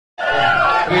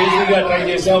crazyగా try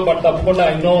చేసాం. But తప్పకుండా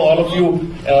I know all of you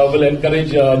will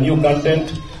encourage new content.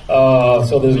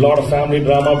 So there's a lot of family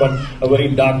drama, but a very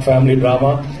dark family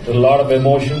drama. There's a lot of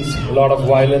emotions, a lot of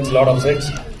violence, a lot of sex.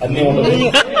 అన్నీ ఉంటుంది.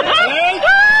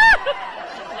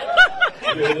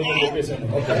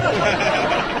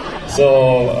 So,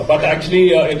 but actually,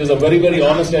 it is a very, very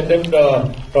honest attempt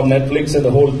from Netflix and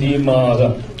the whole team, the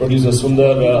producer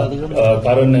Sundar,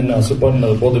 Karan and Supan,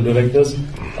 both the directors.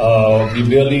 We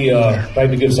really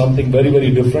tried to give something very,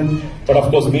 very different. But of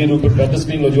course, మీరు పెద్ద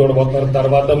screen లో చూడబోతున్నారు.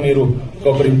 తర్వాత మీరు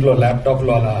ఒక్కొక్కరి ఇంట్లో laptop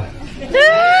లో అలా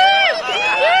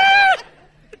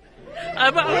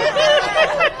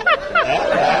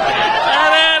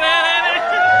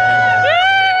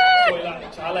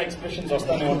expressions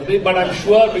వస్తానే ఉంటుంది. But I'm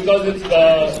sure because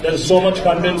there's so much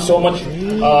content, so much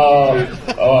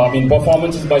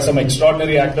performances by some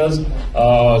extraordinary actors.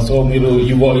 So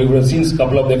you would have seen a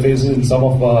couple of their faces in some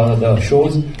of the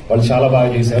shows. వాళ్ళు చాలా బాగా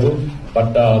చేశారు. But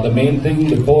the main thing,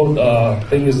 the core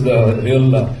thing is the real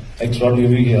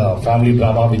extraordinary family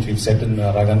drama which we've set in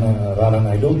Rana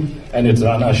Naidu, and it's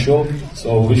Rana's show. So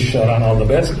wish Rana all the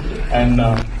best, and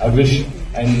I wish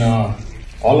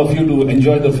all of you to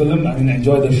enjoy the film and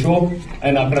enjoy the show.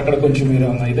 And అక్కడక్కడ కొంచెం మీరు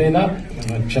ఇదైనా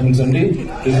క్షమించండి.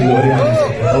 This is very honest.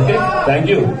 Okay, thank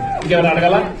you. ఇంకేమైనా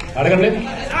అడగండి.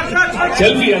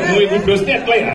 Selfie నువ్వు ఇప్పుడు వస్తే ఎట్లా